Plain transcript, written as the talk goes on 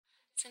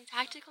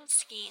Syntactical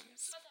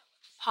schemes.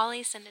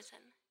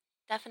 Polysyndeton.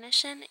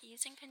 Definition: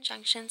 using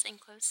conjunctions in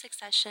close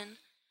succession.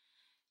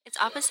 Its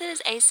opposite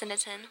is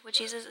asyndeton, which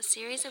uses a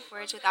series of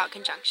words without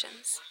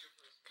conjunctions.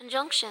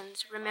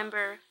 Conjunctions,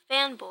 remember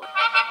fanboy.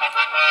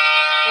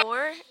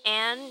 Or,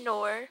 and,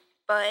 nor,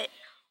 but,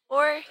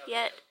 or,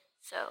 yet,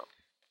 so.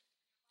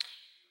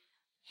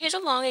 Here's a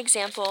long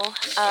example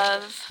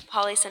of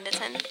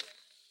polysyndeton.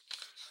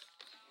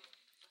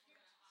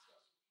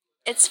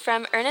 It's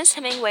from Ernest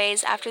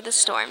Hemingway's After the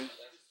Storm.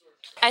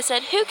 I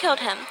said, "Who killed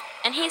him?"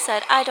 And he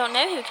said, "I don't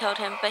know who killed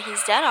him, but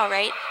he's dead all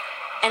right."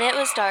 And it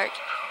was dark,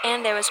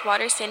 and there was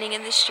water standing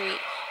in the street,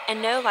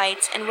 and no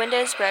lights, and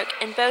windows broke,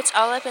 and boats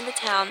all up in the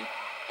town,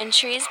 and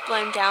trees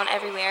blown down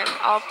everywhere,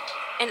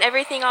 and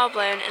everything all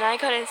blown, and I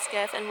got in a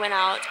skiff and went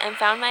out, and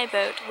found my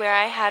boat, where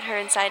I had her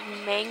inside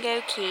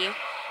Mango Key,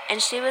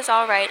 and she was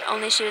all right,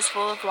 only she was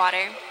full of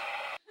water.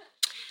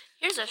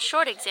 Here's a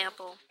short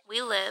example.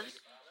 We lived,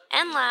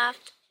 and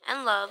laughed,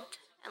 and loved,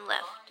 and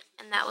left.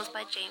 And that was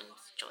by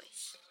James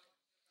Joyce.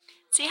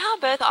 See how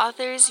both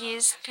authors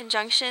use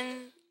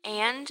conjunction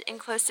and in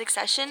close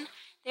succession?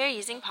 They're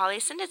using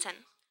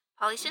polysyndeton.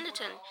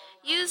 Polysyndeton,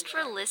 used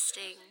for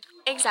listing.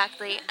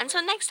 Exactly.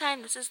 Until next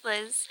time, this is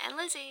Liz. And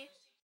Lizzy.